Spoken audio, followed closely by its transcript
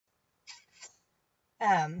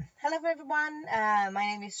Hello everyone, my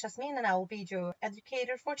name is Yasmin and I will be your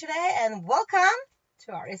educator for today, and welcome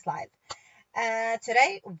to our Live.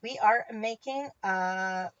 Today we are making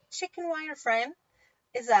a chicken wire frame.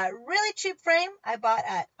 It's a really cheap frame I bought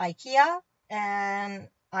at IKEA, and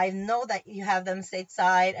I know that you have them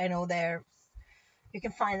stateside. I know you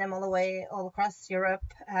can find them all across Europe.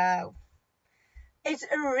 It's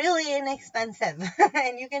really inexpensive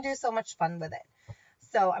and you can do so much fun with it.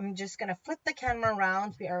 So I'm just gonna flip the camera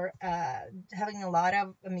around. We are having a lot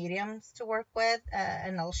of mediums to work with,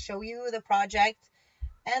 and I'll show you the project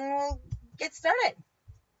and we'll get started.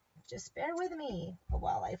 Just bear with me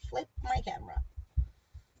while I flip my camera.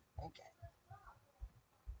 Okay.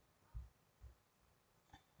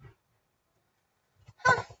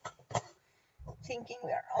 Huh. Thinking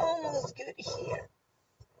we are almost good here.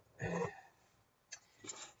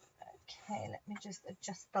 Okay, let me just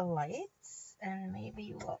adjust the lights and maybe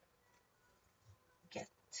you will get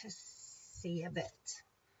to see a bit.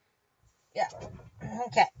 Yeah.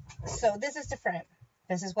 Okay, so this is the frame.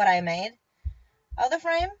 This is what I made of the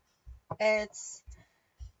frame. It's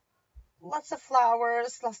lots of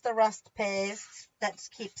flowers, lots of rust paste that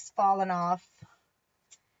keeps falling off.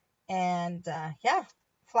 And yeah,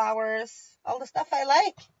 flowers, all the stuff I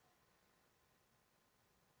like.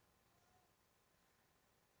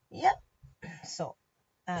 Yep. So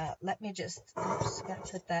let me just, I'm just gonna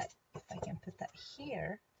put that, if I can put that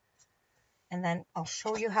here, and then I'll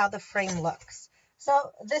show you how the frame looks. So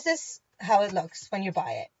this is how it looks when you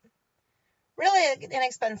buy it. Really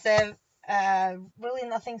inexpensive, really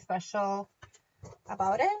nothing special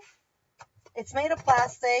about it. It's made of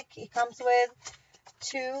plastic. It comes with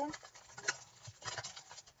two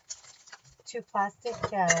plastic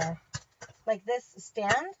like this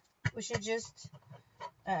stand, which you just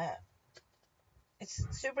it's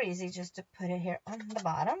super easy just to put it here on the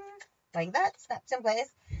bottom like that, snaps in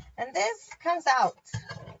place, and this comes out,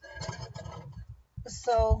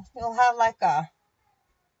 so you'll have like a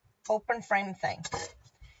open frame thing.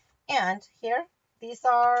 And here, these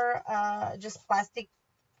are just plastic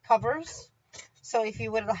covers, so if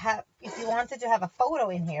you wanted to have a photo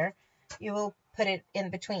in here, you will put it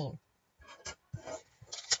in between,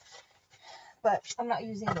 but I'm not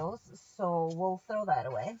using those, so we'll throw that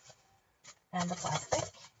away. And the plastic.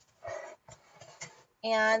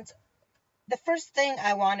 And the first thing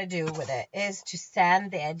I want to do with it is to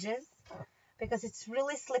sand the edges, because it's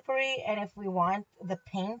really slippery, and if we want the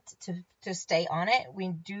paint to stay on it, we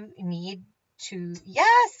do need to.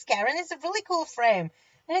 Yes, Karen, it's a really cool frame,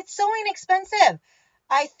 and it's so inexpensive.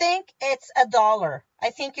 I think it's $1. I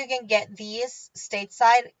think you can get these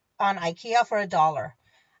stateside on IKEA for $1.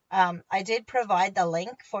 I did provide the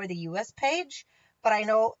link for the US page, but I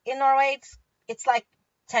know in Norway it's like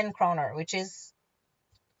 10 kroner, which is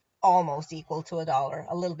almost equal to $1,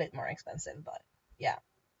 a little bit more expensive, but yeah,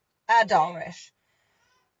 $1-ish.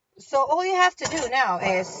 So all you have to do now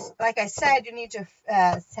is, like I said, you need to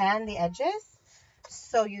sand the edges,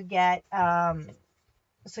 so you get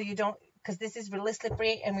so you don't, because this is really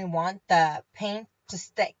slippery and we want the paint to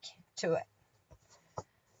stick to it.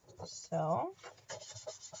 So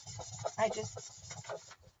I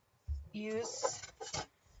just use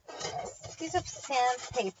a piece of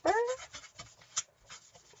sandpaper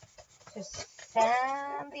to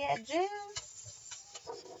sand the edges.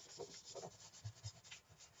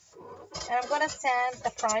 And I'm going to sand the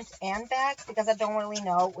front and back because I don't really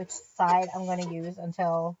know which side I'm going to use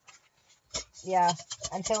until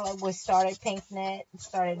we started painting it,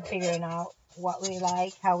 started figuring out what we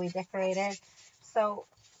like, how we decorate it. So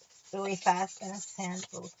really fast, and sand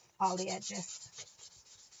all the edges.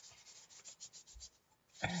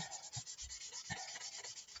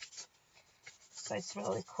 So it's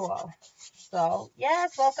really cool. So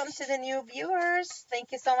yes, welcome to the new viewers.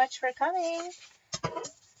 Thank you so much for coming.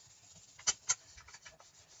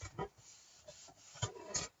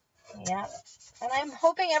 Yeah, and I'm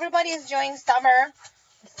hoping everybody is enjoying summer.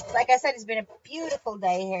 Like I said, it's been a beautiful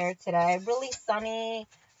day here today. Really sunny,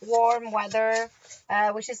 warm weather,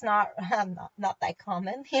 which is not that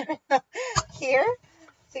common here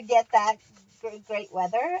to get that great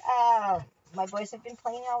weather. My boys have been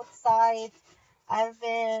playing outside.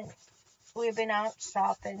 We've been out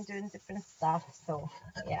shopping, doing different stuff. So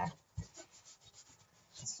yeah.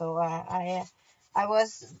 So I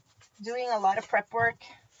was doing a lot of prep work,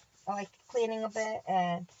 like cleaning a bit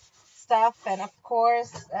and stuff. And of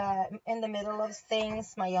course, in the middle of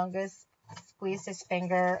things, my youngest squeezed his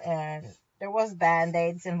finger, and there was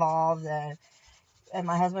band-aids involved. And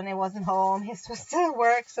my husband, he wasn't home. He was supposed to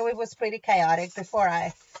work, so it was pretty chaotic before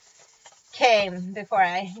I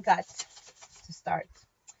got to start.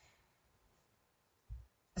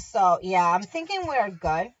 So yeah, I'm thinking we're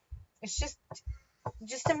good. It's just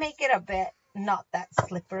to make it a bit not that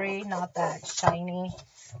slippery, not that shiny,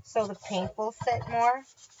 so the paint will sit more.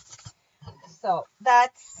 So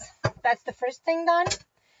that's the first thing done.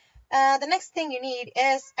 The next thing you need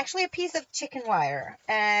is actually a piece of chicken wire,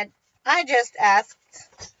 and I just asked.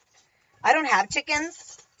 I don't have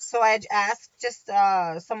chickens, so I asked just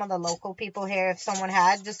some of the local people here if someone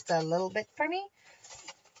had just a little bit for me,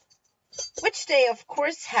 which they of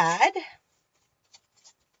course had.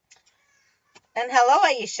 And hello,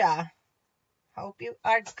 Aisha. Hope you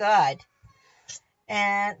are good.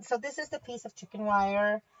 And so this is the piece of chicken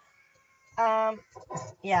wire.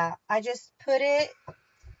 Yeah, I just put it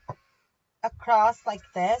across like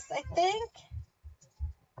this, I think.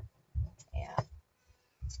 Yeah,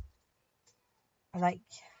 like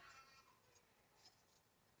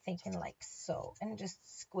thinking like so, and just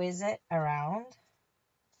squeeze it around.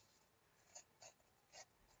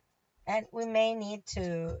 And we may need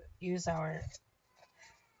to use our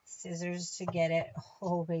scissors to get it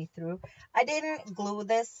whole way through. I didn't glue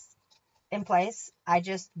this in place. I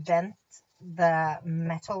just bent the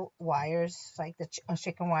metal wires, like the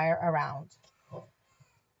chicken wire, around,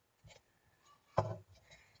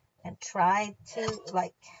 and tried to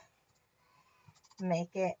like make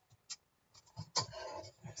it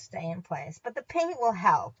stay in place. But the paint will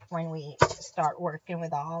help when we start working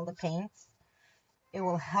with all the paints. It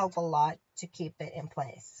will help a lot to keep it in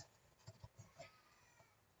place.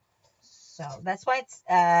 So that's why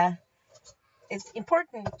it's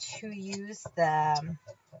important to use the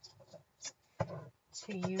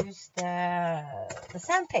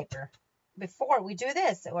sandpaper before we do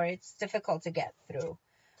this, or it's difficult to get through.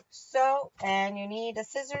 So, and you need a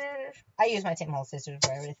scissor. I use my Tim Holtz scissors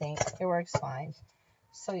for everything. It works fine.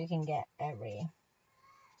 So you can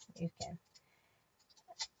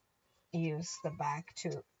use the back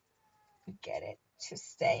to get it to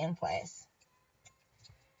stay in place.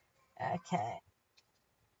 Okay.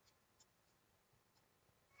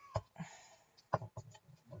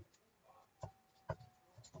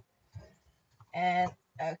 And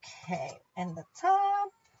okay, and the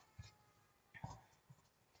top.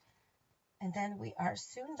 And then we are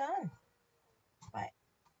soon done by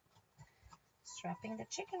strapping the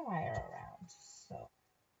chicken wire around. So,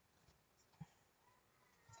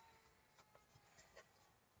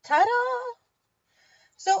 ta-da!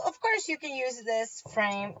 So of course you can use this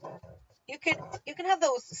frame. You can have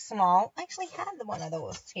those small. I actually had one of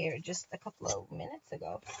those here just a couple of minutes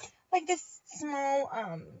ago, like this small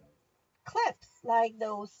clips, like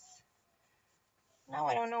those. Now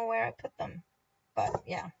I don't know where I put them, but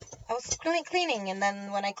yeah, I was cleaning, and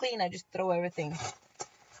then when I clean, I just throw everything.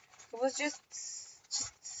 It was just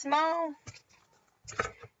small,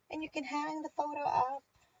 and you can hang the photo up.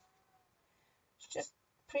 It's just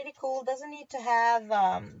pretty cool. Doesn't need to have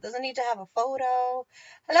a photo.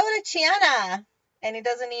 Hello, Luciana. And it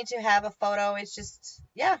doesn't need to have a photo. It's just,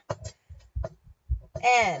 yeah.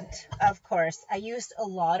 And of course, I used a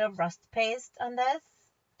lot of rust paste on this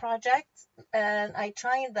project, and I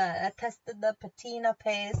tested the patina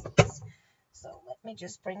paste. So let me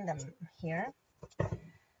just bring them here.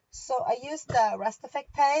 So I used the Rust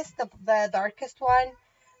Effect paste, the darkest one,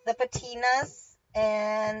 the patinas,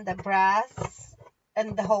 and the brass,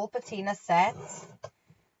 and the whole patina set.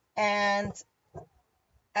 And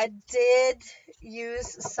I did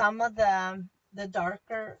use some of the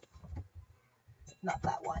darker, not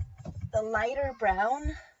that one, the lighter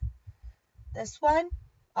brown, this one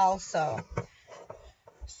also.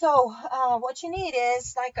 So what you need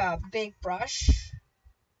is like a big brush,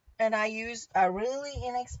 and I use a really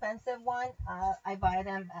inexpensive one. I buy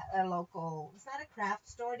them at a local, it's not a craft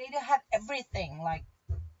store. They have everything, like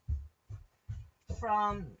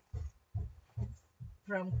from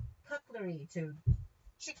cutlery to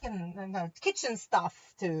kitchen stuff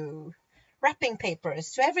to wrapping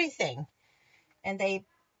papers to everything. And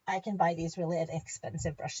I can buy these really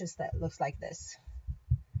inexpensive brushes that looks like this.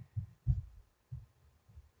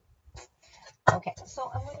 Okay,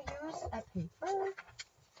 so I'm going to use a paper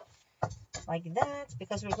like that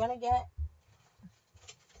because we're gonna get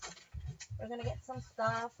some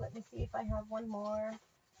stuff. Let me see if I have one more.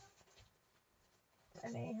 I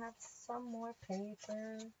may have some more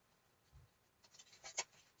paper.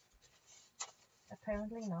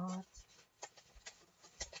 Apparently not.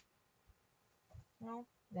 No,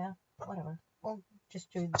 yeah, whatever. We'll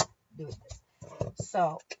just do it.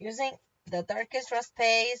 So using the darkest rust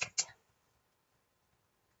paste,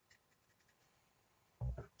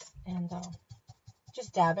 and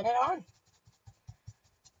just dabbing it on.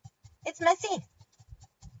 It's messy,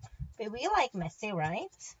 but we like messy,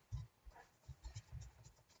 right?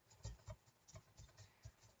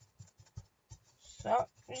 So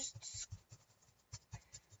just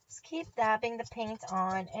keep dabbing the paint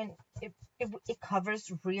on, and it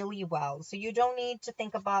covers really well. So you don't need to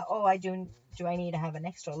think about, oh, do I need to have an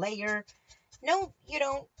extra layer? No, you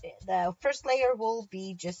don't. The first layer will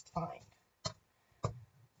be just fine.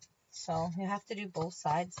 So you have to do both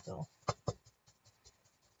sides though.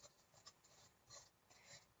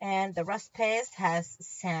 And the rust paste has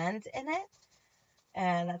sand in it,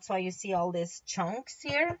 and that's why you see all these chunks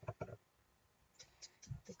here,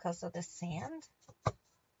 because of the sand.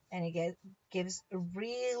 And it gives a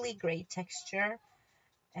really great texture,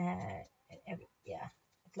 and yeah,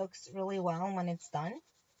 it looks really well when it's done.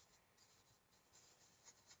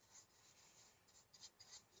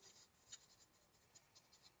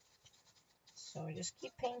 So just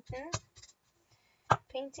keep painting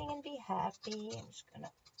and be happy. I'm just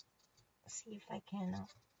gonna see if I can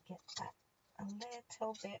get that a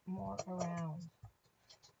little bit more around.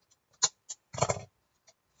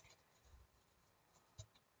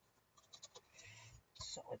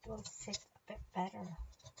 So it will sit a bit better.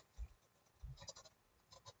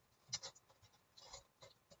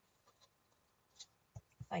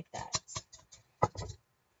 Like that.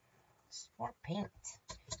 Just more paint.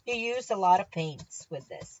 You use a lot of paints with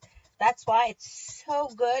this. That's why it's so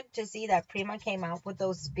good to see that Prima came out with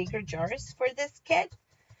those bigger jars for this kit.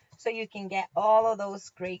 So you can get all of those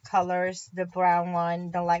great colors, the brown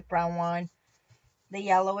one, the light brown one, the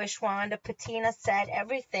yellowish one, the patina set,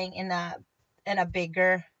 everything in a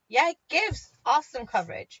bigger, yeah, it gives awesome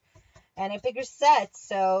coverage and a bigger set.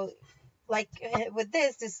 So like with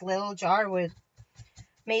this little jar would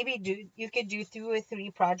maybe you could do 2 or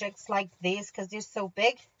 3 projects like this because they're so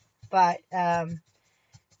big. But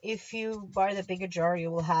if you buy the bigger jar, you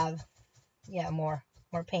will have, yeah, more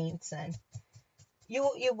paints, and you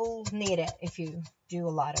will need it if you do a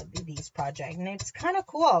lot of these projects. And it's kind of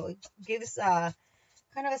cool. It gives kind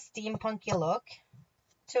of a steampunky look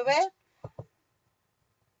to it.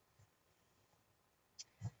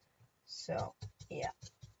 So yeah,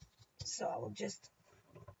 so I will just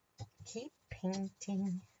keep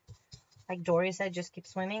painting. Like Dory said, just keep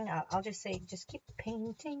swimming. I'll just say, just keep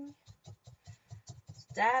painting.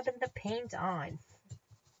 Dabbing the paint on.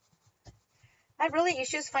 I had really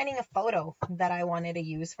issues finding a photo that I wanted to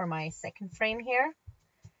use for my second frame here.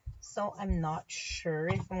 So I'm not sure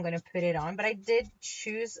if I'm going to put it on. But I did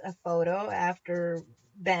choose a photo after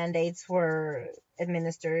Band-Aids were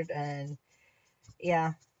administered and,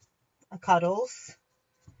 yeah, cuddles.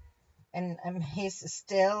 And he's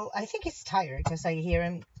still, I think he's tired because I hear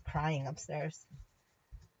him crying upstairs.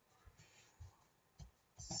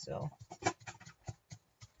 So,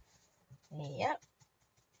 yep.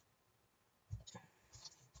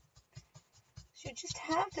 So you just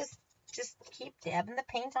have to just keep dabbing the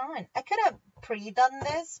paint on. I could have pre-done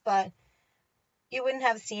this, but you wouldn't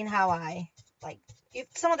have seen how if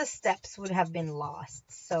some of the steps would have been lost.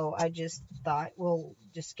 So I just thought we'll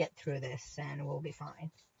just get through this and we'll be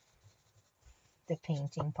fine. The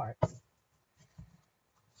painting part.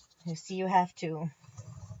 You see, you have to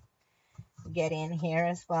get in here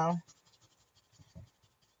as well.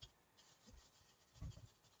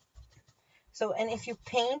 So, and if you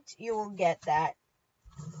paint, you will get that.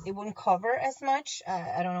 It won't cover as much.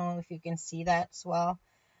 I don't know if you can see that as well.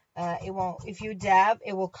 It won't, if you dab,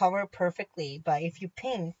 it will cover perfectly. But if you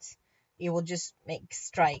paint, it will just make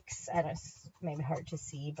strikes. I don't, maybe hard to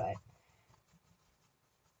see, but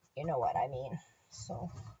you know what I mean.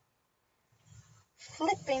 So,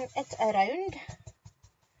 flipping it around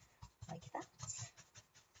like that.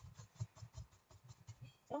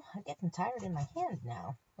 Oh, I'm getting tired in my hand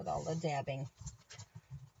now with all the dabbing.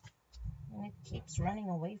 And it keeps running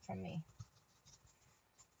away from me.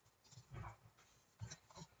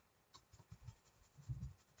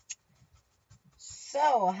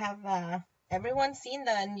 So, have everyone seen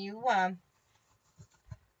the new,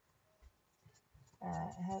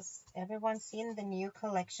 has everyone seen the new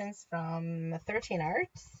collections from 13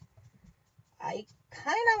 Arts? I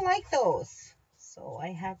kind of like those, so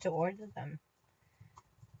I had to order them.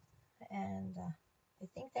 And I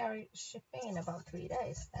think they're shipping in about 3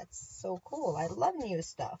 days. That's so cool. I love new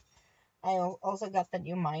stuff. I also got the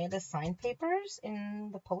new Maya design papers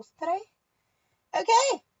in the post today.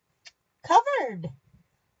 Okay, covered.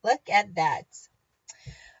 Look at that.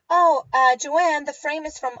 Oh, Joanne, the frame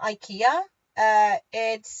is from IKEA.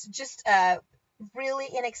 It's just a really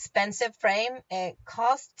inexpensive frame. It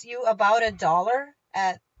costs you about $1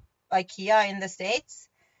 at IKEA in the States.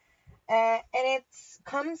 And it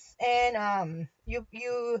comes in,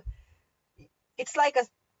 it's like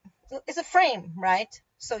it's a frame, right?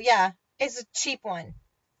 So yeah, it's a cheap one.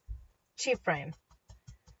 Cheap frame.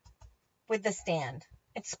 with the stand.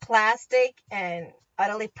 It's plastic and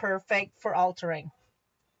utterly perfect for altering.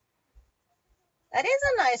 That is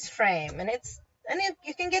a nice frame, and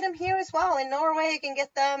you can get them here as well. In Norway, you can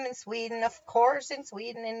get them. In Sweden, of course, in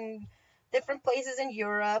Sweden, in different places in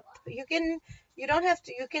Europe. You don't have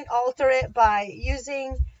to. You can alter it by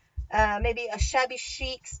using maybe a shabby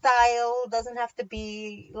chic style. Doesn't have to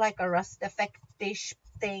be like a rust effect-ish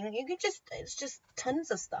thing. It's just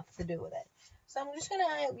tons of stuff to do with it. So I'm just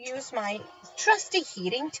gonna use my trusty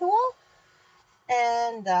heating tool,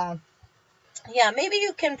 and yeah, maybe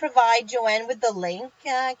you can provide Joanne with the link,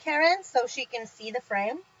 Karen, so she can see the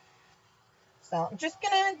frame. So I'm just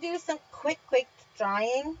gonna do some quick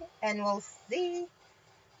drying, and we'll see.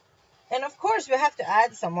 And of course, we have to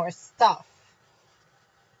add some more stuff.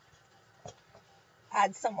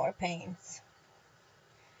 Add some more paints.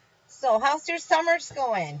 So how's your summers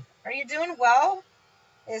going? Are you doing well?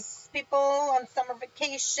 Is people on summer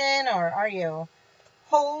vacation, or are you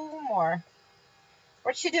home, or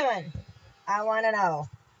what you doing? I want to know.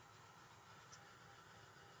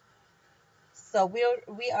 So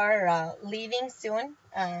we are leaving soon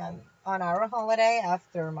on our holiday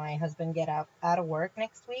after my husband get out of work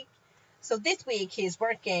next week. So this week he's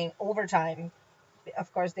working overtime.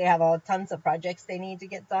 Of course, they have all tons of projects they need to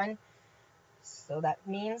get done. So that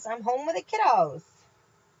means I'm home with the kiddos.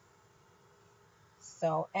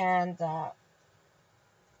 So and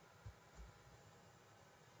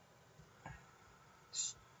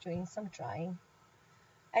doing some drying.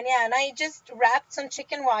 And yeah, and I just wrapped some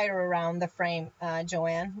chicken wire around the frame,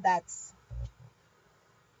 Joanne. That's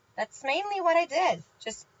mainly what I did.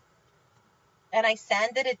 And I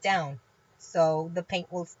sanded it down so the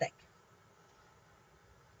paint will stick.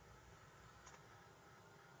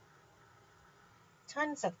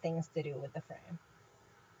 Tons of things to do with the frame.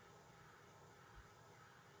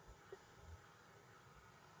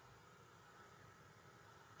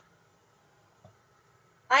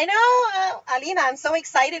 I know, Alina, I'm so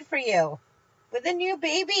excited for you with the new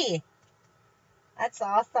baby. That's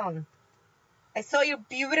awesome. I saw your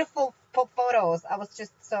beautiful photos. I was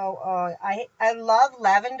just so I love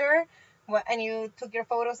lavender. And you took your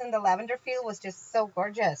photos in the lavender field was just so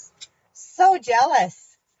gorgeous. So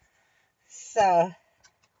jealous. So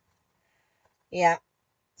yeah.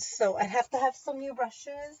 So I have to have some new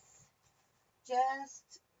brushes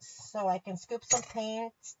just so I can scoop some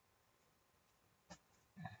paint.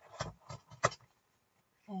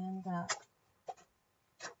 And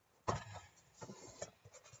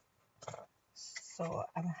so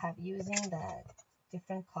I have using the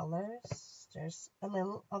different colors. There's a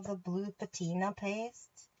little of the blue patina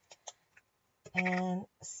paste and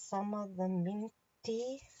some of the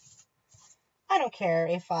minty. I don't care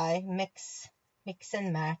if I mix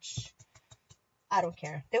and match. I don't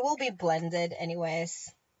care. They will be blended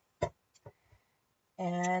anyways.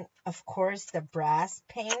 And of course the brass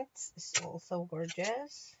paint is also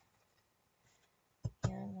gorgeous.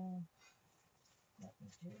 And let me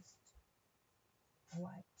just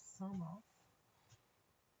wipe some off.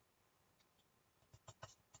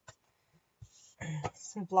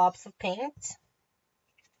 Some blobs of paint.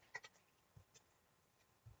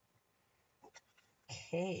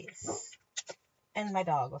 Okay. And my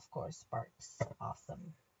dog, of course, barks.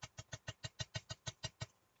 Awesome.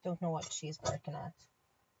 Don't know what she's barking at.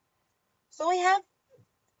 So I'm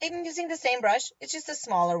using the same brush. It's just a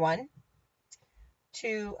smaller one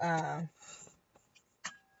to on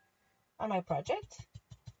my project.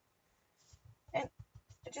 And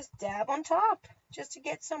I just dab on top just to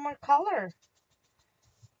get some more color.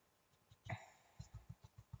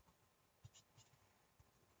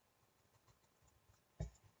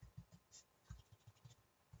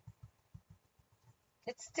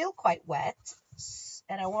 It's still quite wet,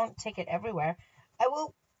 and I won't take it everywhere. I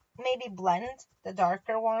will maybe blend the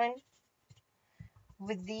darker one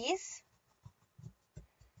with these,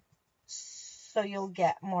 so you'll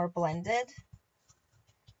get more blended.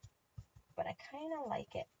 But I kind of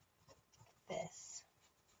like it this.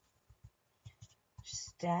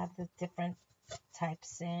 Just dab the different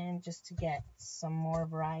types in just to get some more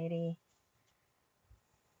variety.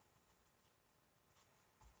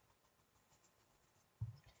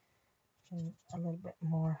 And a little bit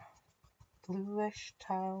more bluish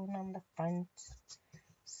tone on the front.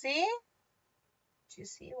 See? Do you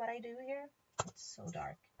see what I do here? It's so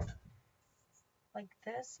dark. Like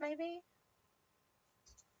this, maybe?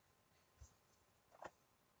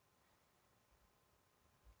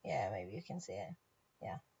 Yeah, maybe you can see it.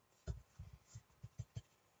 Yeah.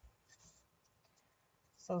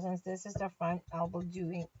 So since this is the front, I'll be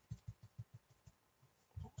doing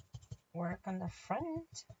work on the front.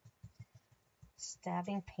 Just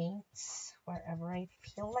dabbing paints wherever I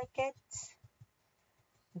feel like it,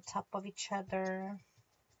 on top of each other,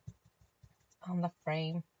 on the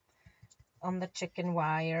frame, on the chicken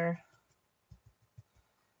wire.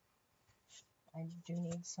 I do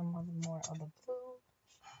need some more of the blue.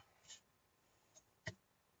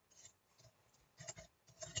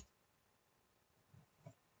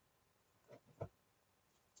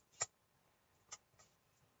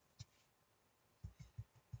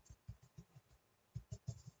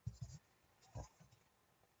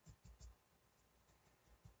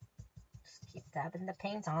 Just keep dabbing the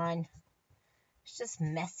paint on. It's just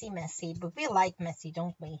messy, but we like messy,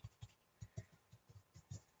 don't we?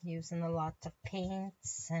 Using a lot of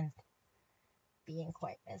paints and being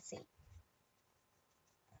quite messy.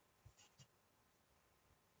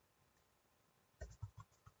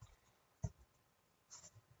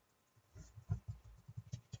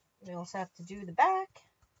 We also have to do the back.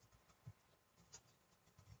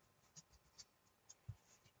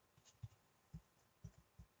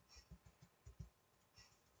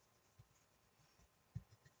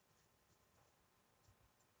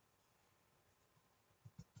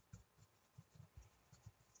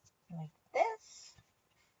 Like this.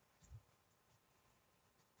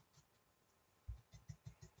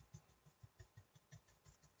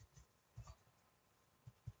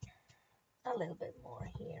 A little bit more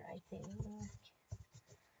here, I think.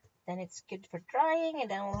 Then it's good for drying, and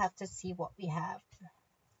then we'll have to see what we have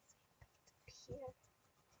here.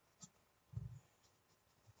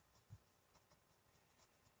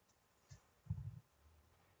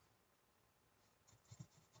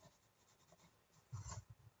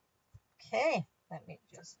 Okay, let me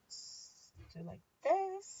just do like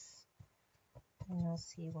this. And you'll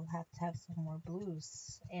see we'll have to have some more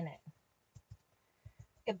blues in it.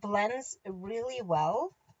 It blends really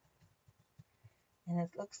well, and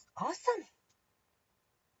it looks awesome.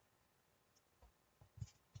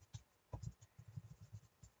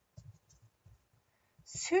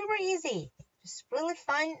 Super easy. Just really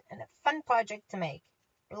fun and a fun project to make.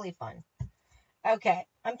 Really fun. Okay,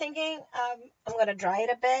 I'm thinking I'm going to dry it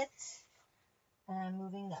a bit. And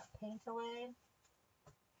moving that paint away.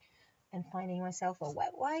 And finding myself a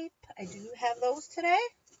wet wipe. I do have those today.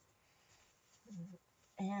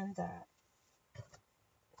 And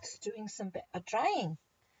just doing some bit of drying.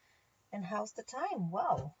 And how's the time?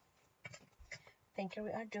 Well, I think we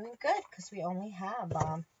are doing good because we only have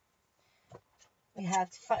we have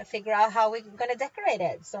to figure out how we're going to decorate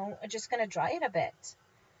it. So I'm just going to dry it a bit.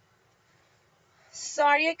 So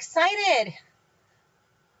are you excited,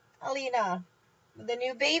 Alina? The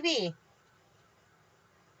new baby?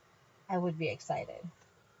 I would be excited.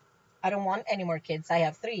 I don't want any more kids. I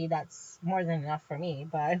have 3. That's more than enough for me.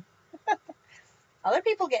 But other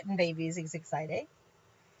people getting babies is exciting.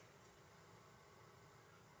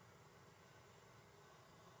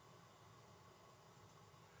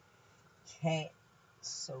 Okay,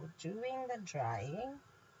 so doing the drying.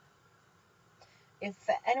 If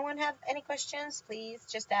anyone have any questions, please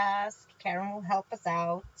just ask. Karen will help us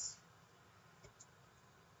out.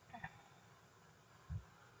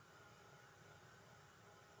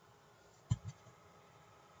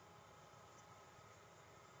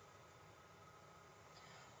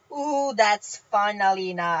 Ooh, that's fun,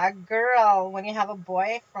 Alina. A girl, when you have a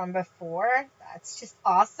boy from before, that's just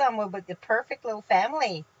awesome. With the perfect little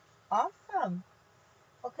family. Awesome.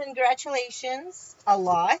 Well, congratulations a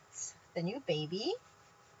lot. The new baby.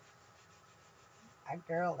 A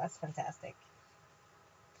girl, that's fantastic.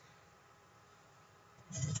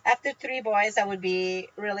 After 3 boys, I would be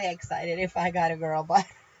really excited if I got a girl, but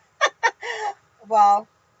well,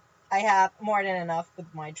 I have more than enough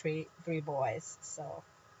with my three boys, so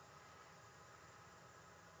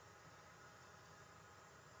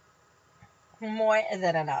more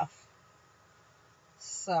than enough.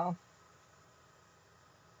 So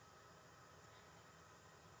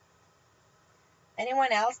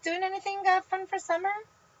anyone else doing anything fun for summer?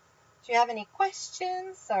 Do you have any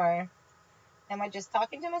questions, or am I just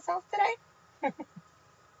talking to myself today?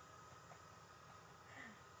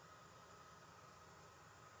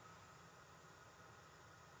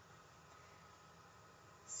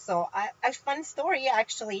 So a fun story, I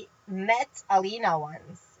actually met Alina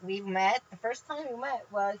once. The first time we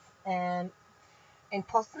met was in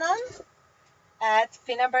Poznan at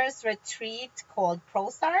Finnaber's retreat called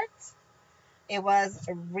ProStart. It was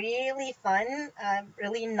a really fun,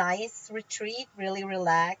 really nice retreat, really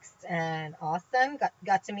relaxed and awesome.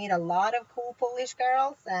 Got to meet a lot of cool Polish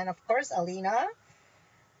girls, and of course Alina.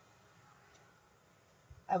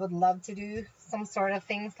 I would love to do some sort of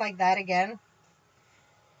things like that again.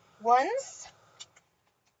 Once.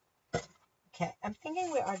 Okay, I'm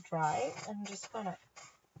thinking we are dry. I'm just gonna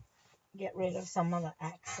get rid of some of the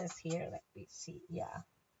excess here. Let me see. Yeah,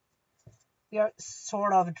 we are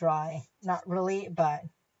sort of dry. Not really, but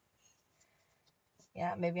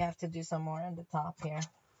yeah, maybe I have to do some more on the top here.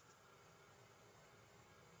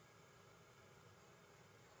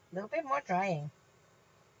 A little bit more drying.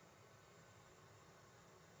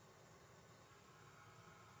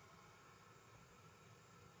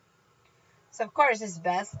 So of course it's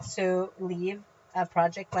best to leave a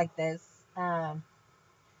project like this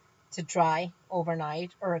to dry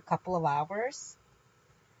overnight or a couple of hours,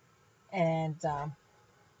 and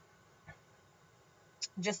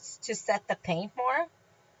just to set the paint more.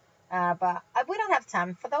 But we don't have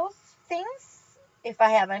time for those things if I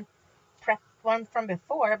haven't prepped one from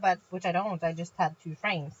before, but which I don't. I just had 2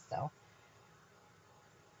 frames, so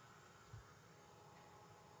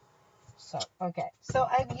okay. So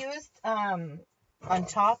I've used on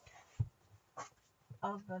top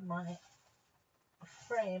of my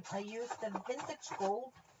frame, I used the vintage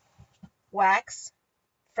gold wax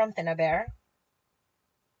from Thinner Bear.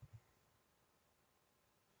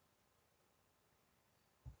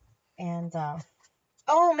 And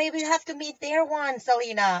oh, maybe you have to meet their one,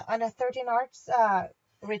 Selena, on a 13 Arts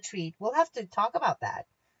retreat. We'll have to talk about that.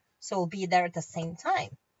 So we'll be there at the same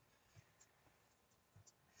time.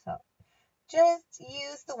 So just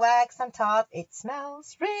use the wax on top. It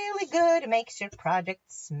smells really good. It makes your project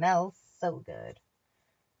smell so good.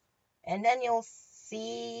 And then you'll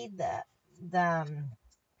see the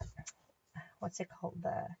what's it called,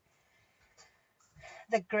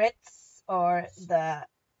 the grits or the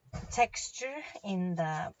texture in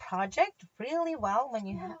the project really well when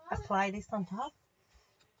you apply this on top.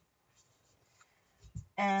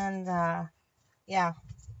 And yeah,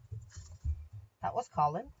 that was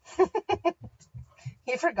Colin.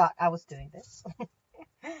 He forgot I was doing this.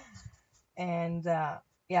 And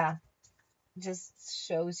yeah, just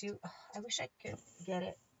shows you. I wish I could get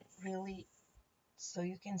it really so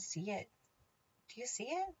you can see it. Do you see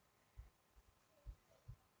it?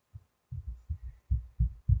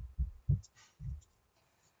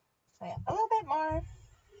 So yeah, a little bit more,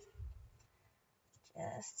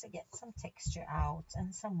 just to get some texture out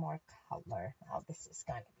and some more color. Oh, this is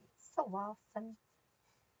going to be so awesome.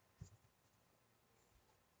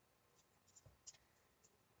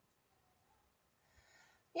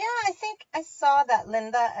 Yeah, I think I saw that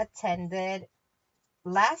Linda attended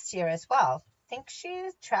last year as well. I think she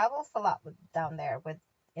travels a lot down there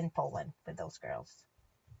in Poland with those girls.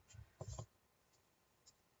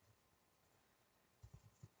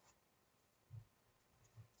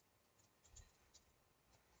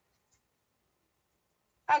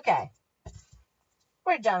 Okay,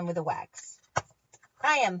 we're done with the wax.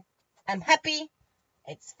 I'm happy.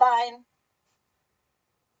 It's fine.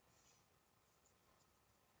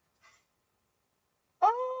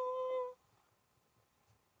 Oh,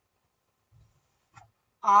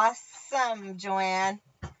 awesome, Joanne.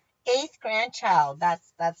 8th grandchild.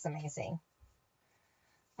 That's amazing.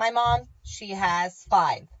 My mom, she has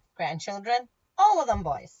 5 grandchildren, all of them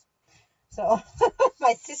boys. So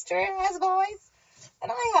my sister has boys,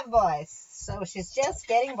 and I have boys. So she's just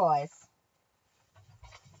getting boys.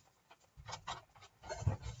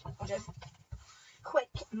 Just quick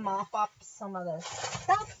mop up some of the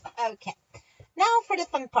stuff. Okay. Now for the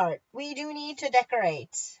fun part. We do need to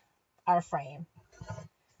decorate our frame.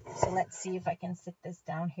 So let's see if I can sit this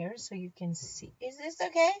down here so you can see. Is this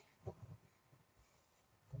okay?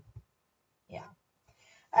 Yeah.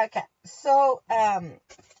 Okay. So I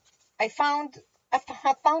found a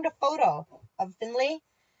photo of Finley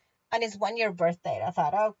on his 1-year birthday. I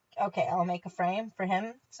thought, oh, okay, I'll make a frame for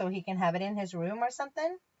him so he can have it in his room or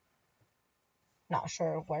something. Not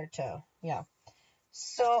sure where to. Yeah.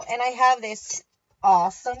 So, and I have this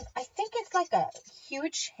awesome, I think it's like a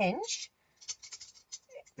huge hinge.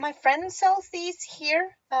 My friend sells these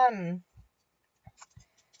here. I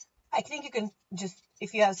think you can just,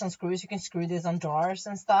 if you have some screws, you can screw this on drawers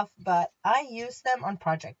and stuff, but I use them on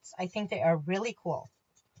projects. I think they are really cool.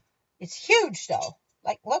 It's huge though.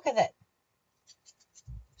 Like, look at it.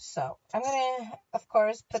 So I'm gonna, of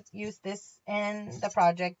course, use this in the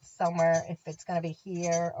project somewhere, if it's gonna be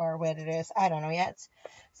here or where it is. I don't know yet.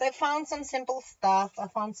 So I found some simple stuff. I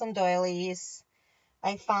found some doilies.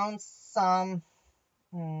 I found some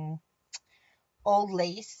old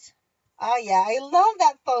lace. Oh yeah, I love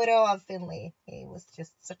that photo of Finley. He was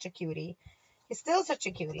just such a cutie. He's still such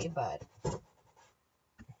a cutie, but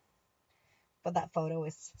that photo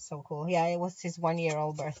is so cool. Yeah, it was his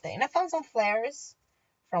 1-year-old birthday. And I found some flares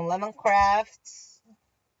from Lemon Crafts.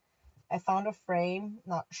 I found a frame.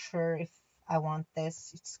 Not sure if I want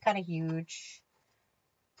this. It's kind of huge.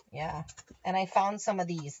 Yeah. And I found some of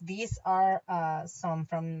these. These are some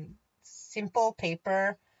from Simple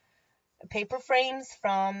Paper frames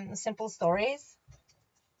from Simple Stories.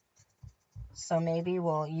 So maybe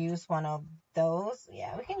we'll use one of those.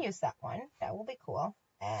 Yeah, we can use that one. That will be cool.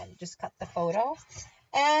 And just cut the photo.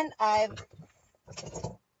 And I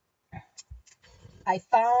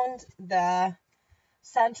found the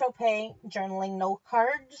Saint-Tropez journaling note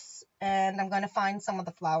cards, and I'm going to find some of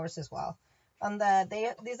the flowers as well. On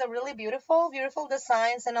these are really beautiful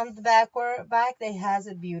designs, and on the back they has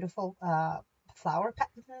a beautiful flower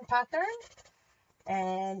pattern,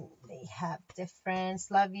 and they have different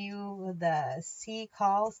love you, the sea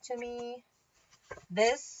calls to me.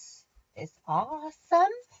 This is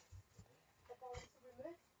awesome.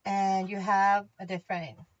 And you have a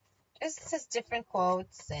different, it says different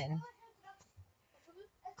quotes and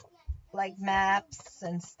like maps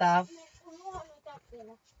and stuff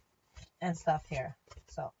here.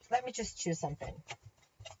 So let me just choose something.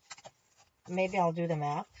 Maybe I'll do the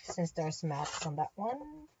map since there's maps on that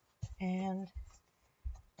one. And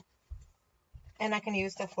I can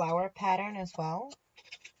use the flower pattern as well.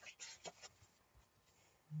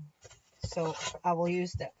 So I will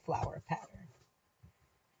use the flower pattern.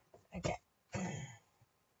 Okay.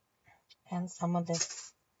 And some of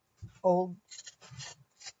this old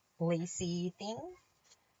lacy thing,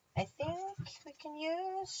 I think we can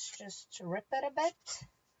use, just to rip it a bit.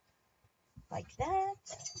 Like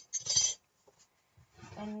that.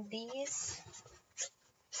 And these,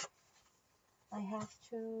 I have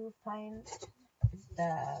to find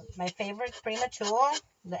my favorite Prima tool,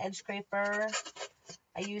 the edge scraper.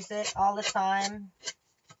 I use it all the time.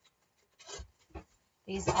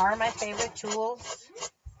 These are my favorite tools.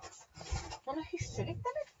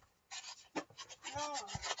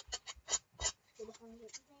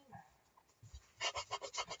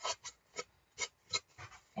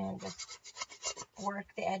 And just work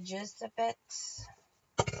the edges a bit.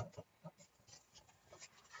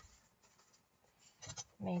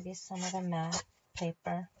 Maybe some of the matte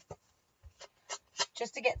paper,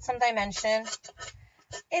 just to get some dimension.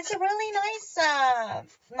 It's a really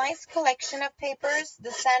nice collection of papers,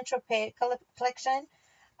 the Saint-Tropez collection.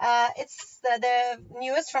 It's the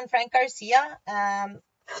newest from Frank Garcia.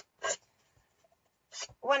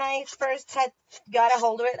 When I first got a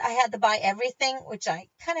hold of it, I had to buy everything, which I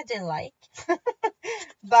kind of didn't like.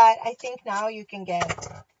 But I think now you can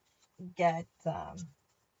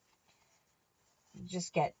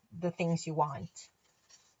just get the things you want.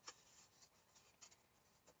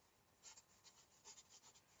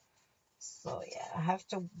 So yeah, I have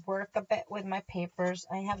to work a bit with my papers.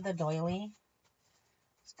 I have the doily.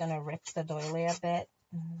 It's gonna rip the doily a bit.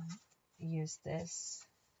 Use this.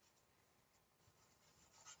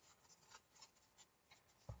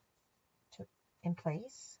 In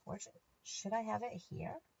place. Where should I have it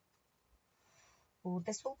here? Oh,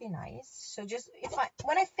 this will be nice. So just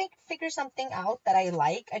when I figure something out that I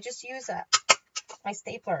like, I just use my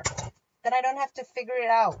stapler. Then I don't have to figure it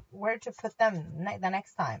out where to put them the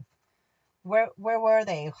next time. Where were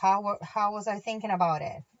they? How was I thinking about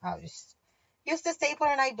it? I'll just use the stapler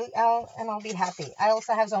and I'll be happy. I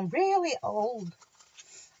also have some really old.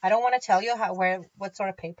 I don't want to tell you what sort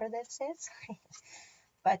of paper this is,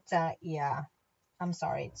 but yeah. I'm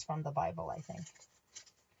sorry, it's from the Bible, I think.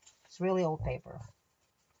 It's really old paper.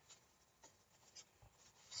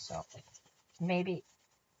 So maybe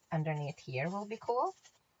underneath here will be cool.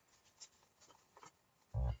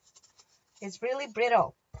 It's really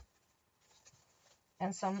brittle.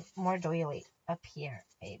 And some more doily up here,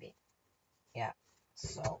 maybe. Yeah.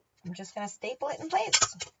 So I'm just going to staple it in place.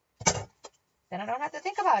 Then I don't have to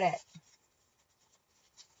think about it.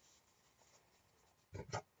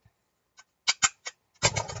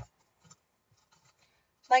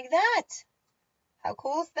 Like that. How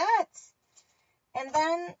cool is that? And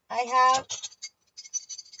then I have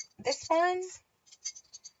this one.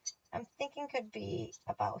 I'm thinking could be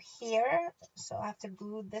about here. So I have to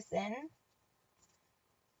glue this in.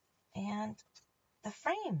 And the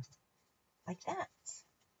frame. Like that.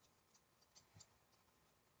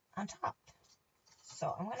 On top.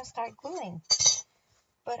 So I'm going to start gluing.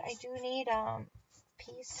 But I do need a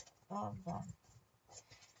piece of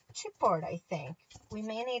chipboard, I think. We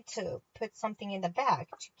may need to put something in the back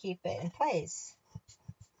to keep it in place,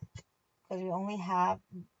 because we only have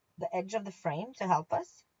the edge of the frame to help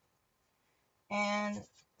us. And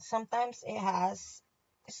sometimes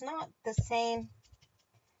it's not the same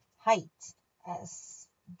height as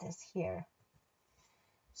this here.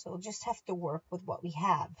 So we'll just have to work with what we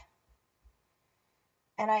have.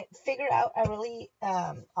 And I figured out a really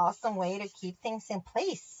awesome way to keep things in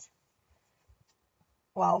place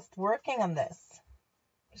whilst working on this.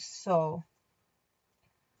 So,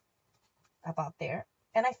 about there.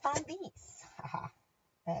 And I found these. Haha.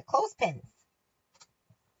 Clothespins.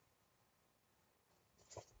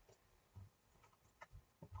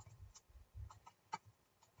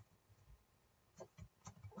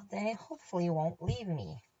 They hopefully won't leave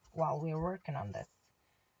me while we're working on this.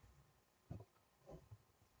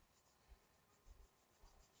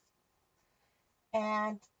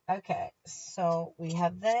 And okay, so we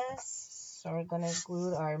have this. So we're gonna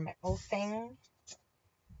glue our metal thing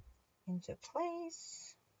into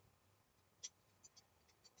place.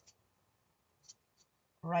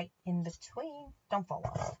 Right in between. Don't fall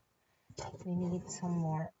off. We need some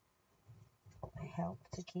more help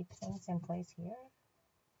to keep things in place here.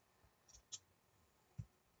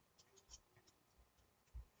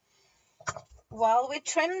 While we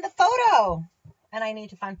trim the photo, and I need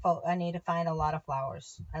to find a lot of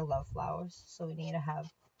flowers. I love flowers, so we need to have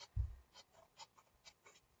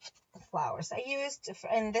flowers. I used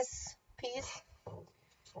in this piece.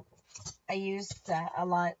 I used a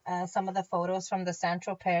lot some of the photos from the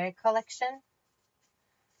Saint-Tropez collection.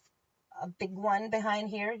 A big one behind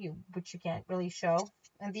here, which you can't really show,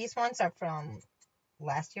 and these ones are from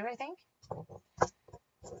last year, I think.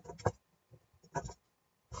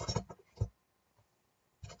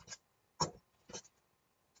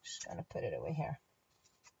 Just gonna put it over here,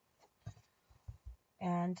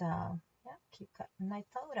 and yeah, keep cutting my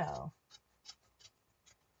photo.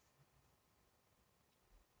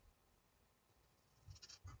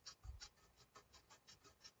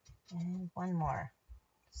 And one more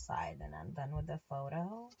side, and I'm done with the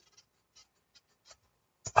photo.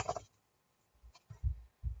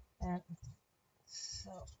 And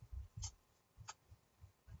so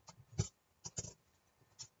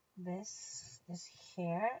this is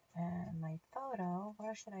here, and my photo,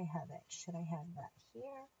 where should I have it? Should I have that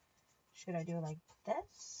here? Should I do like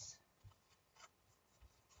this?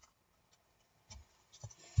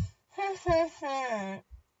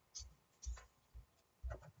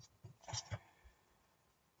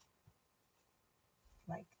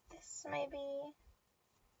 Like this, maybe?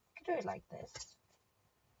 I could do it like this.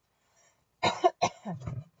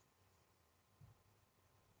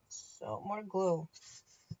 So, more glue.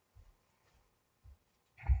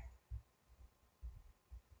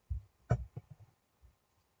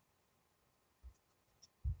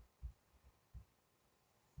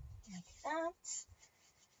 Like that.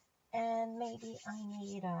 And maybe I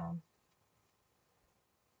need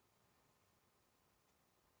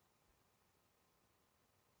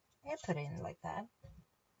I put it in like that.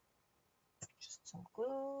 Just some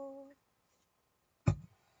glue.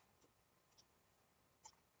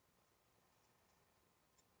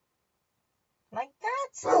 Like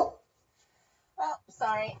that. Oh,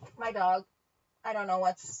 sorry, my dog. I don't know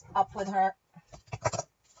what's up with her.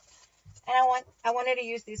 And I wanted to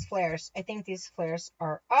use these flares. I think these flares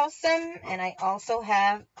are awesome. And I also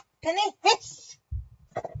have Penny.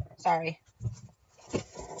 Sorry.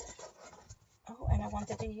 Oh, and I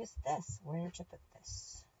wanted to use this. Where did you put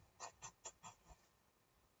this?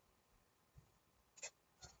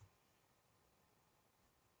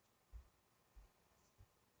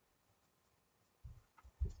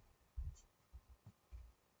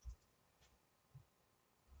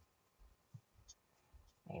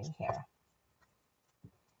 Maybe here.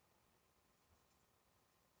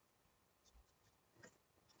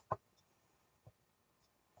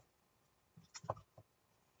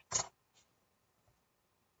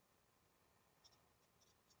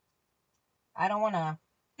 I don't want to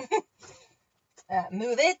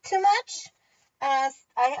move it too much.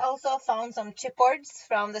 I also found some chipboards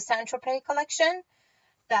from the Saint-Tropez collection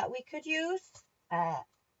that we could use.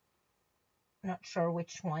 Not sure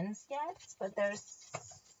which ones yet, but there's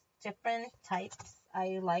different types.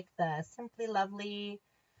 I like the Simply Lovely,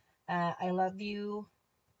 I Love You,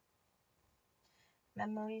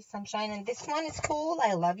 Memory, Sunshine, and this one is cool.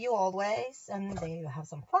 I Love You Always, and they have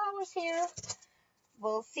some flowers here.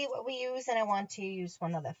 We'll see what we use, and I want to use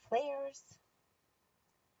one of the flares.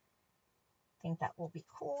 I think that will be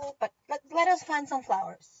cool, but let us find some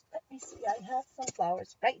flowers. Let me see, I have some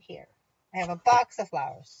flowers right here. I have a box of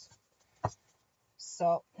flowers.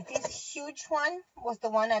 So this huge one was the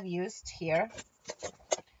one I've used here.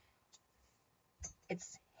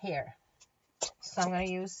 It's here. So I'm going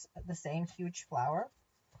to use the same huge flower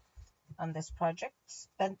on this project.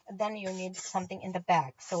 But then you need something in the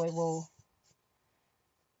back so it will,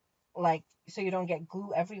 like, so you don't get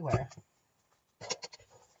glue everywhere. I'm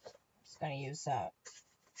just going to use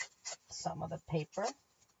some of the paper.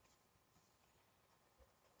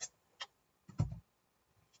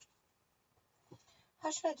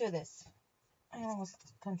 How should I do this? I almost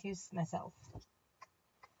confused myself.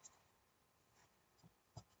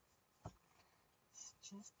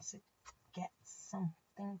 Just to get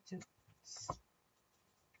something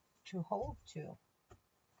to hold to.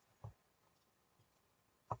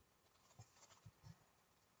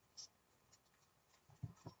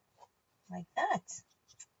 Like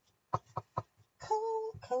that.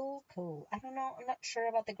 Cool, cool, cool. I don't know. I'm not sure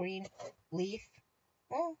about the green leaf.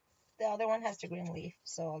 Well, the other one has the green leaf,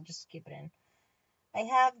 so I'll just keep it in. I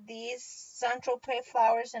have these Saint-Tropez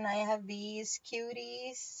flowers, and I have these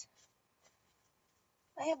cuties.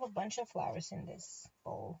 I have a bunch of flowers in this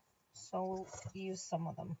bowl, so we'll use some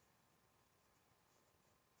of them.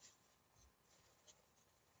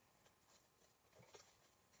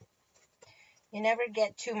 You never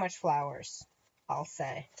get too much flowers, I'll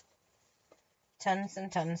say. Tons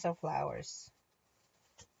and tons of flowers.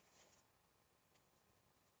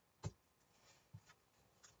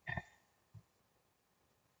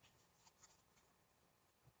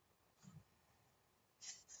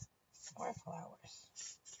 More flowers.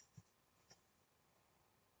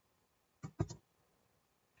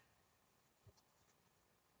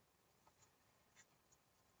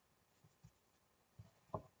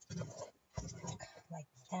 Like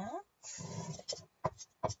that.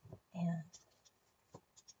 And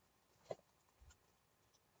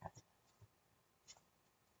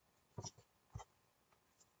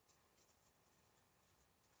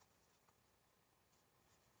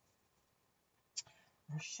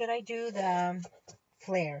or should I do the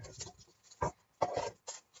flare?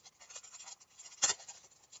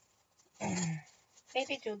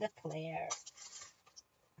 Maybe do the flare.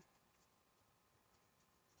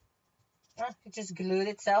 Oh, it just glued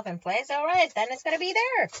itself in place. All right, then it's going to be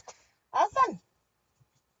there. Awesome.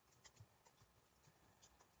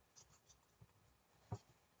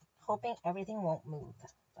 Hoping everything won't move,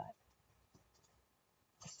 but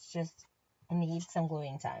it's just need some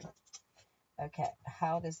gluing time. Okay,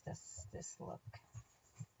 how does this look?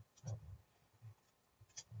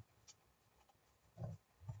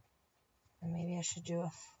 And maybe I should do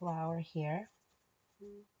a flower here.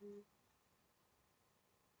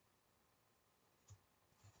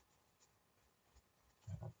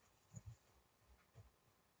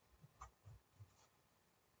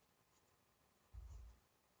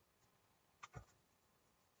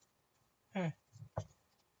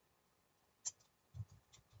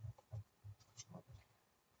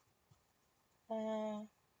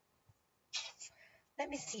 Let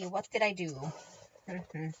me see, what did I do? I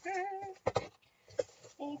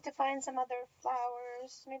need to find some other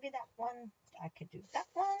flowers. Maybe that one. I could do that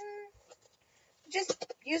one. Just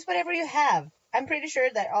use whatever you have. I'm pretty sure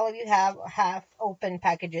that all of you have half open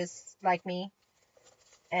packages like me.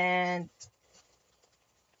 And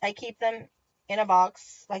I keep them in a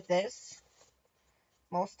box like this.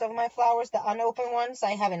 Most of my flowers, the unopened ones,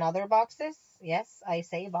 I have in other boxes. Yes, I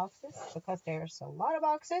say boxes because there's a lot of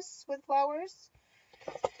boxes with flowers.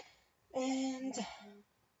 And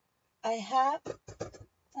I have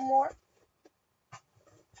more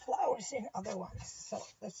flowers in other ones. So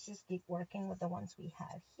let's just keep working with the ones we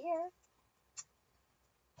have here.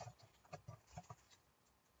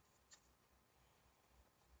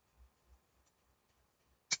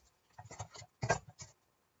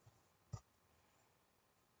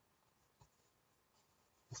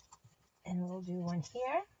 And we'll do one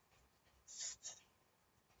here.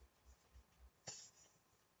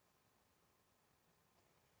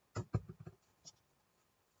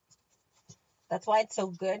 That's why it's so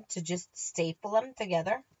good to just staple them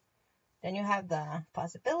together. Then you have the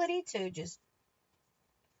possibility to just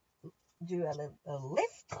do a little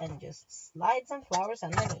lift and just slide some flowers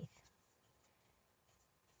underneath.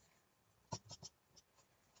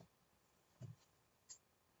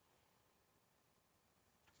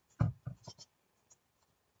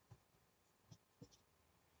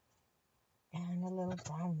 And a little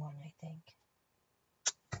brown one, I think.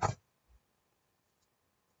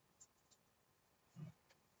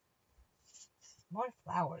 More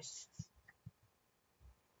flowers.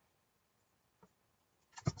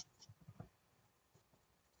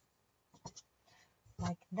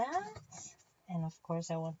 Like that. And of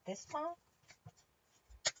course I want this one.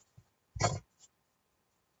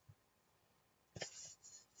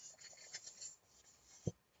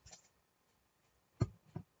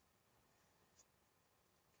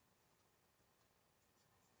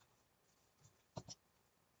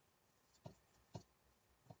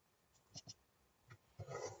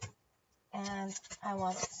 And I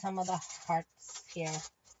want some of the hearts here.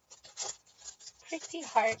 Pretty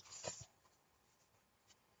hearts.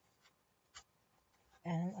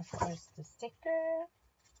 And of course the sticker.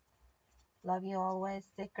 Love you always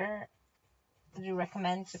sticker. Do you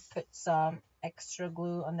recommend to put some extra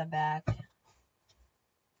glue on the back?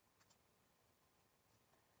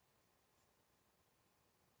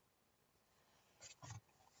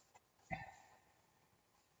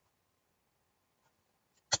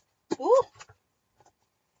 Ooh!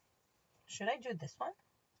 Should I do this one?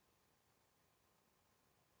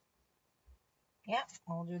 Yeah,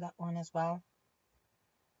 I'll do that one as well.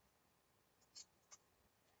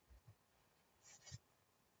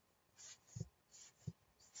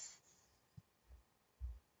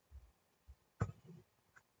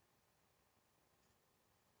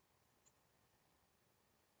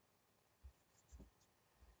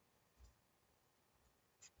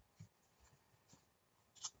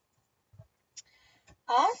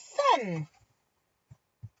 Awesome!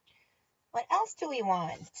 What else do we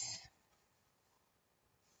want?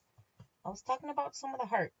 I was talking about some of the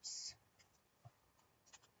hearts.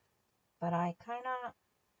 But I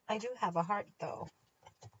do have a heart though.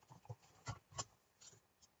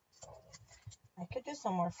 I could do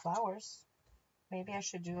some more flowers. Maybe I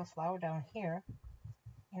should do a flower down here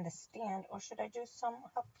in the stand, or should I do some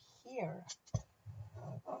up here?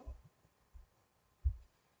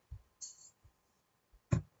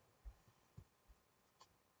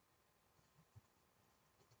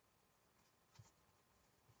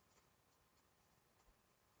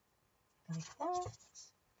 Like that.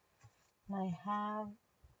 And I have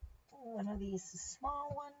one of these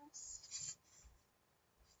small ones.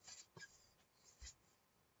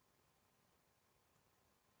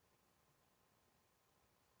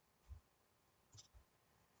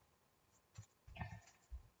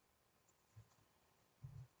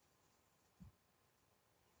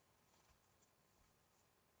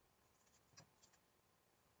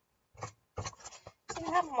 Do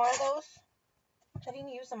you have more of those? I didn't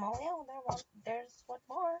use them all. Yeah, there's one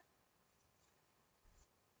more.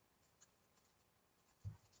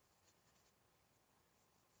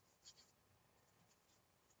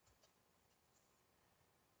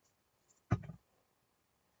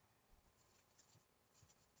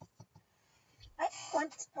 I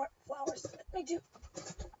want more flowers. Let me do.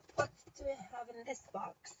 What do I have in this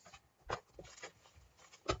box?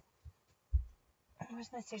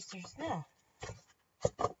 Where's my scissors now?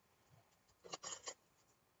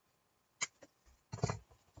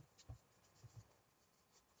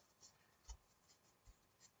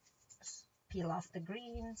 Peel off the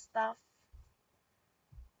green stuff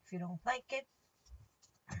if you don't like it.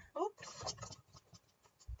 Oops.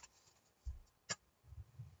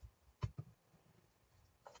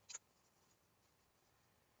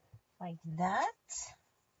 Like that.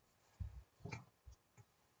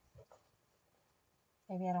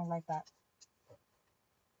 Maybe I don't like that.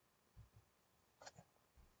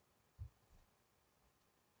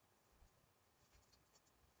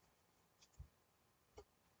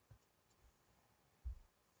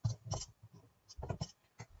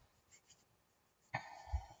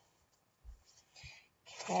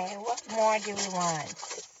 Okay, what more do we want?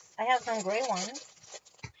 I have some gray ones.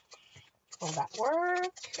 Will that work?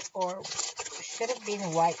 Or should have been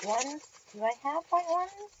white ones? Do I have white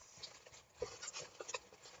ones?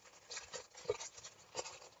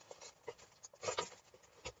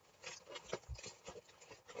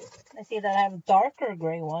 I see that I have darker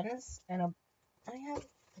gray ones, and I have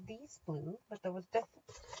these blue, but that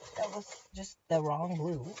was just the wrong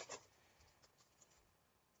blue.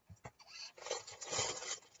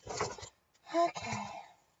 Okay,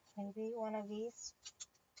 maybe one of these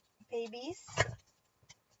babies.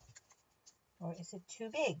 Or is it too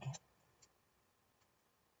big?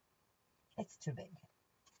 It's too big.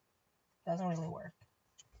 Doesn't really work.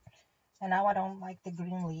 And now I don't like the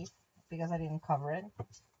green leaf because I didn't cover it.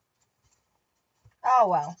 Oh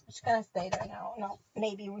well, it's gonna stay there now. No,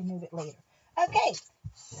 maybe remove it later. Okay,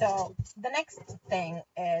 so the next thing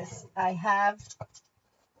is I have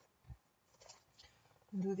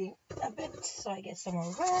moving a bit so I get some more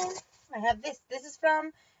room. I have this. This is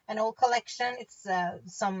from an old collection. It's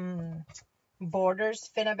some borders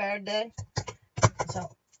Finna Bear did. So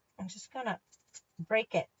I'm just gonna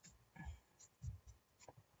break it.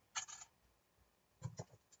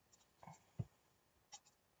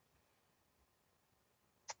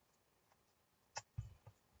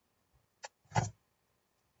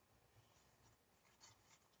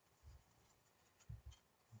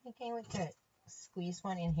 Thinking we could squeeze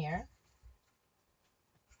one in here.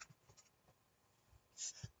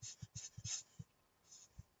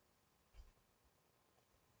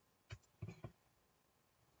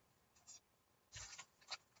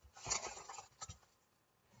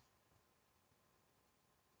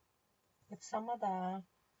 With some of the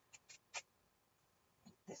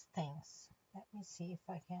these things. Let me see if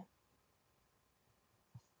I can.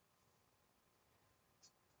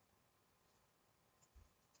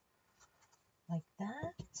 Like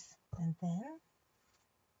that. And then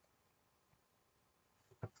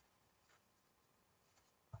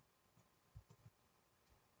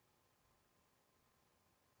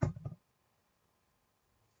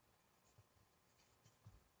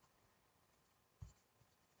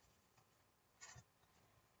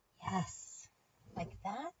yes, like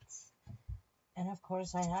that. And of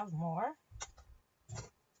course I have more.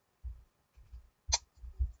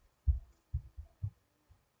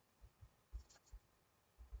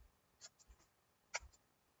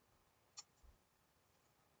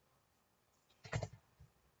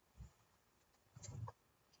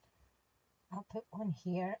 I'll put one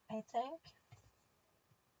here, I think.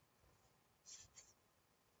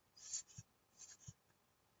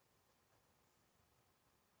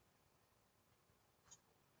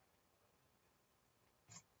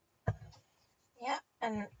 Yeah,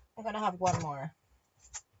 and I'm gonna have one more.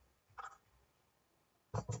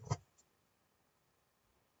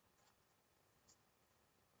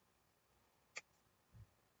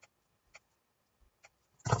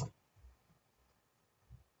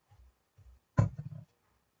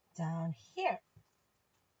 Down here.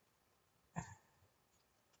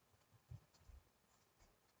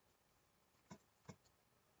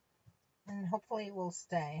 And hopefully it will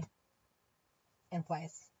stay in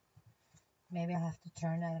place. Maybe I'll have to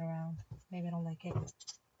turn that around. Maybe I don't like it.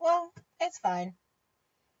 Well, it's fine.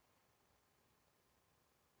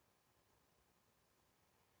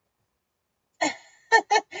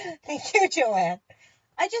 Thank you, Joanne.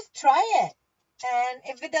 I just try it. And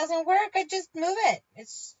if it doesn't work, I just move it.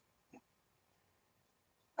 It's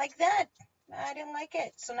like that. I didn't like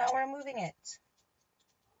it, so now we're moving it.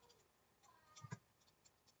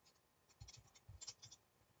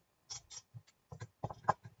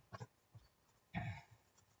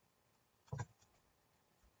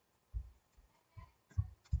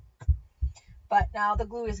 But now the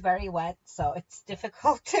glue is very wet, so it's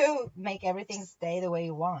difficult to make everything stay the way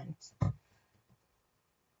you want.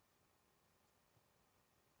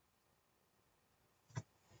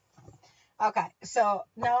 Okay, so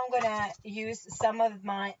now I'm gonna use some of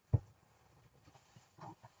the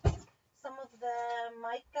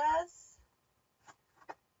micas.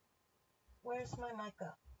 Where's my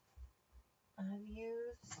mica? I've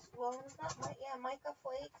used, well, it's not mica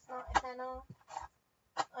flakes, not henna.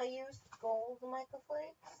 I used gold mica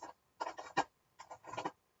flakes.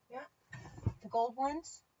 Yeah, the gold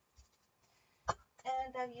ones.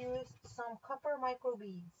 And I've used some copper micro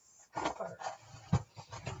beads. Copper.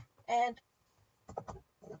 And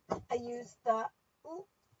I used the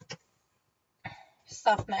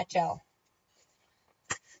soft matte gel.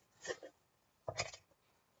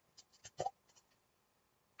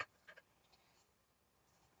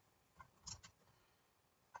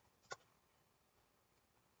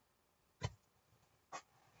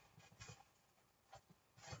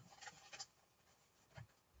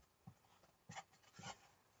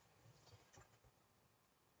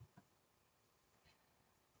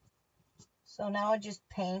 So now I just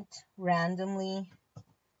paint randomly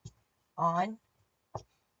on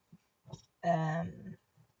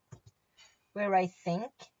where I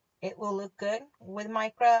think it will look good with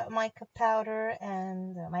mica powder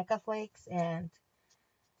and mica flakes and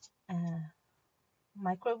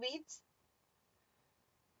micro beads.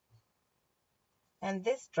 And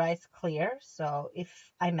this dries clear, so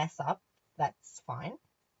if I mess up, that's fine.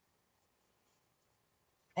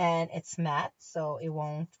 And it's matte, so it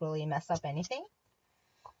won't really mess up anything.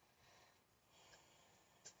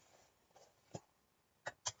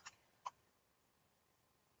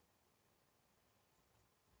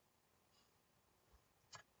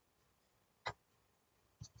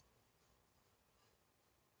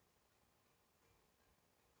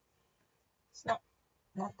 It's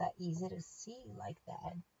not that easy to see like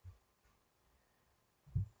that.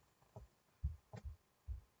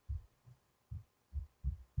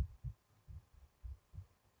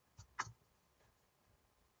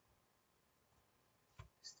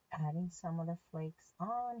 Just adding some of the flakes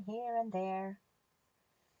on here and there.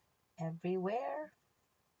 Everywhere.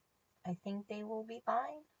 I think they will be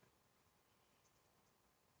fine.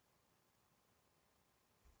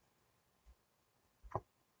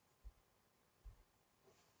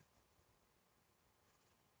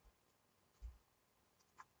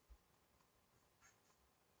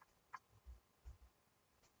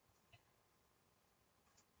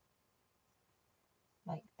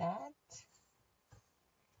 Like that.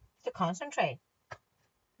 To concentrate,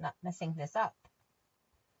 not messing this up.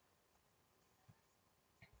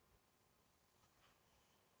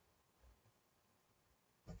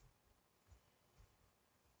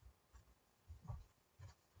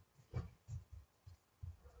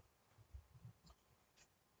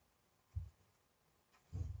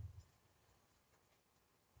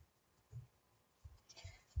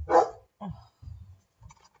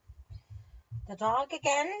 the dog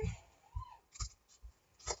again.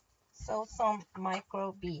 So some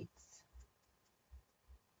micro beads.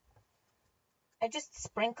 I just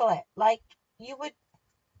sprinkle it like you would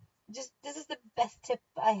just, this is the best tip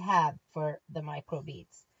I have for the micro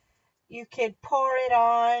beads. You could pour it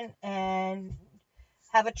on and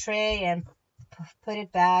have a tray and put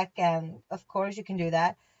it back, and of course you can do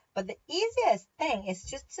that. But the easiest thing is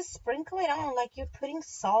just to sprinkle it on like you're putting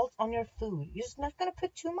salt on your food. You're just not going to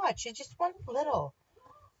put too much. You just want little.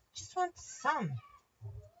 Just want some.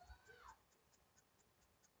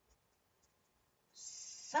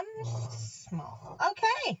 Some small.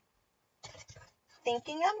 Okay.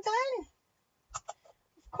 Thinking I'm done.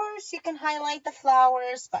 Of course, you can highlight the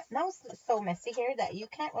flowers, but now it's so messy here that you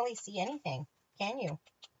can't really see anything, can you?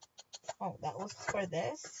 Oh, that was for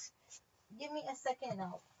this. Give me a second and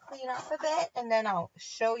I'll clean up a bit and then I'll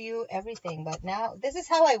show you everything. But now, this is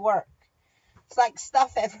how I work. It's like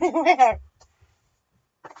stuff everywhere.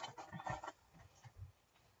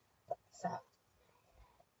 So,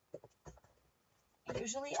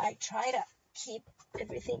 usually I try to keep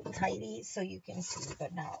everything tidy so you can see.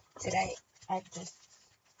 But now, today, I just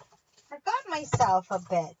forgot myself a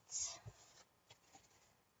bit.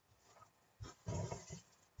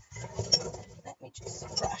 Let me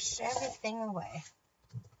just brush everything away.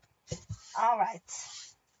 All right,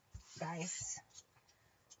 guys.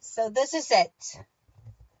 So this is it.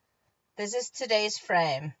 This is today's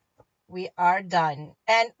frame. We are done.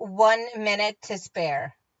 And 1 minute to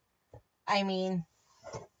spare. I mean,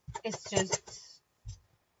 it's just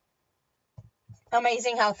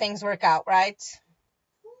amazing how things work out, right?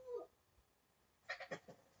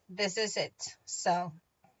 This is it. So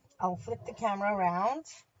I'll flip the camera around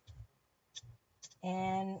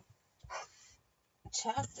and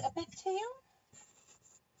chat a bit to you.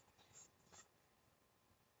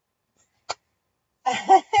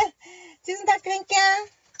 Tusen takk, Wenche.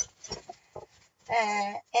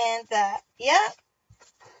 Yeah.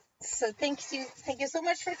 So thank you so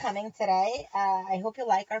much for coming today. I hope you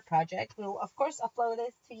like our project. We'll of course upload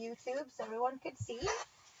this to YouTube so everyone could see.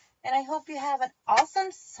 And I hope you have an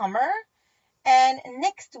awesome summer. And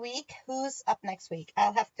next week, who's up next week?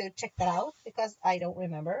 I'll have to check that out because I don't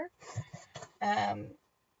remember.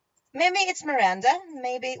 Maybe it's Miranda.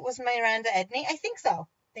 Maybe it was Miranda Edney. I think so.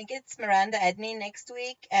 I think it's Miranda Edney next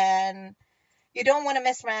week. And you don't want to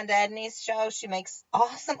miss Miranda Edney's show. She makes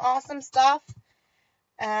awesome stuff.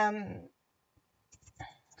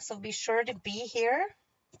 So be sure to be here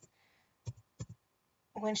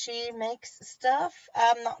when she makes stuff.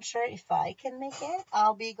 I'm not sure if I can make it.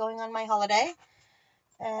 I'll be going on my holiday.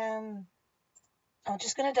 I'm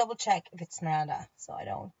just gonna double check if it's Miranda, so I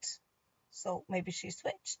don't. So maybe she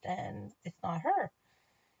switched and it's not her.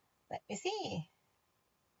 Let me see.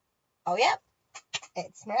 Oh yeah,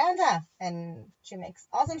 it's Miranda, and she makes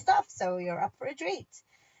awesome stuff. So you're up for a treat.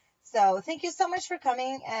 So thank you so much for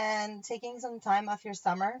coming and taking some time off your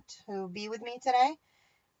summer to be with me today.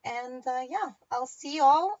 And yeah, I'll see you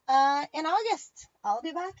all in August. I'll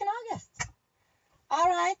be back in August. All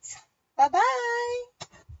right.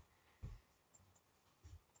 Bye-bye.